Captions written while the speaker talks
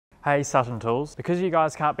Hey Sutton Tools, because you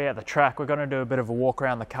guys can't be at the track, we're going to do a bit of a walk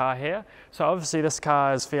around the car here. So obviously this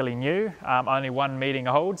car is fairly new, only 1 meeting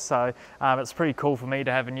old, so it's pretty cool for me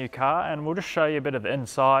to have a new car, and we'll just show you a bit of the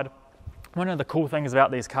inside. One of the cool things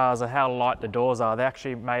about these cars are how light the doors are. They're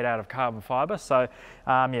actually made out of carbon fibre, so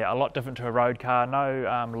yeah, a lot different to a road car.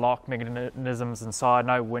 No lock mechanisms inside,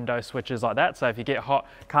 no window switches like that, so if you get hot,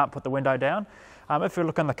 can't put the window down. If you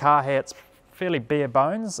look in the car here, it's fairly bare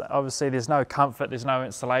bones. Obviously there's no comfort, there's no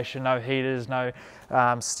installation, no heaters, no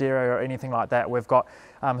stereo or anything like that. We've got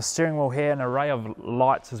a steering wheel here and an array of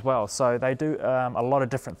lights as well, so they do a lot of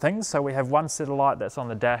different things. So we have one set of light that's on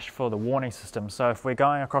the dash for the warning system, so if we're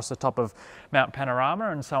going across the top of Mount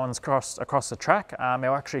Panorama and someone's crossed across the track,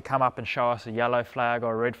 they'll actually come up and show us a yellow flag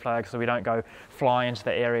or a red flag so we don't go fly into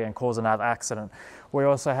the area and cause another accident. We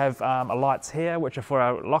also have lights here which are for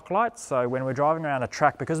our lock lights, so when we're driving around a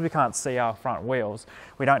track, because we can't see our front wheels,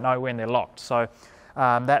 we don't know when they're locked. So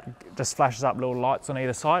that just flashes up little lights on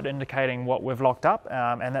either side indicating what we've locked up,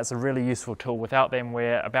 and that's a really useful tool. Without them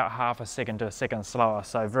we're about half a second to a second slower,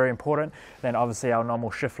 so very important. Then obviously our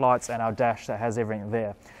normal shift lights and our dash that has everything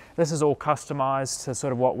there. This is all customized to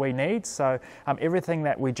sort of what we need, so everything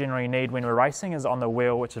that we generally need when we're racing is on the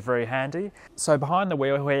wheel, which is very handy. So behind the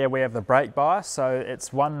wheel here we have the brake bias, so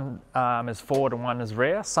it's one is forward and one is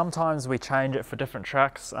rear. Sometimes we change it for different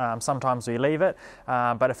tracks, sometimes we leave it,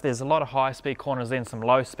 but if there's a lot of high speed corners then some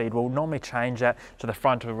low speed, we'll normally change that to the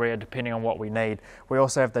front or rear depending on what we need. We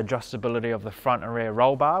also have the adjustability of the front and rear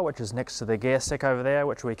roll bar, which is next to the gear stick over there,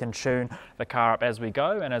 which we can tune the car up as we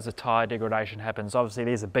go and as the tyre degradation happens. Obviously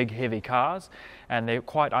these are big heavy cars and they're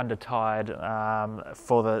quite under tired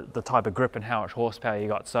for the type of grip and how much horsepower you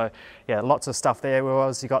got. So yeah, lots of stuff there. We've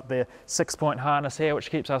obviously got the 6-point harness here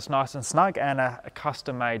which keeps us nice and snug, and a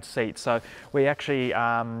custom made seat. So we actually,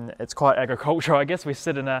 it's quite agricultural I guess. We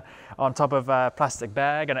sit on top of a plastic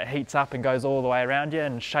bag and it heats up and goes all the way around you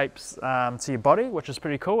and shapes to your body, which is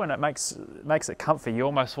pretty cool, and it makes it comfy. You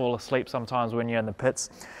almost fall asleep sometimes when you're in the pits.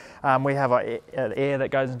 We have our air that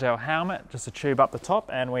goes into our helmet, just a tube up the top,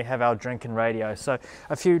 and we have our drinking radio. So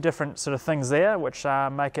a few different sort of things there which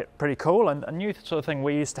make it pretty cool. And a new sort of thing,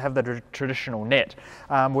 we used to have the traditional net,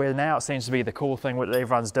 where now it seems to be the cool thing what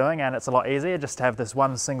everyone's doing, and it's a lot easier just to have this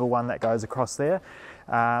one single one that goes across there.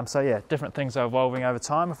 So yeah, different things are evolving over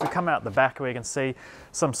time. If we come out the back, we can see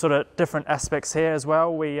some sort of different aspects here as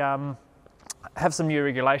well. We have some new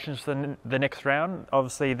regulations for the next round.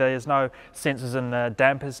 Obviously there's no sensors in the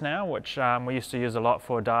dampers now, which we used to use a lot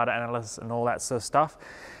for data analysts and all that sort of stuff.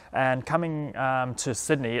 And coming to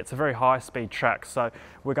Sydney, it's a very high speed track, so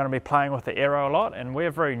we're going to be playing with the aero a lot, and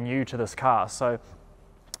we're very new to this car. So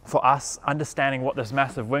for us, understanding what this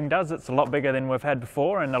massive wing does, it's a lot bigger than we've had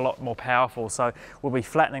before and a lot more powerful. So we'll be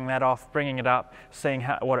flattening that off, bringing it up, seeing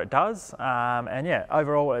what it does. And yeah,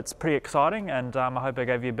 overall it's pretty exciting, and I hope I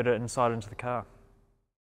gave you a bit of insight into the car.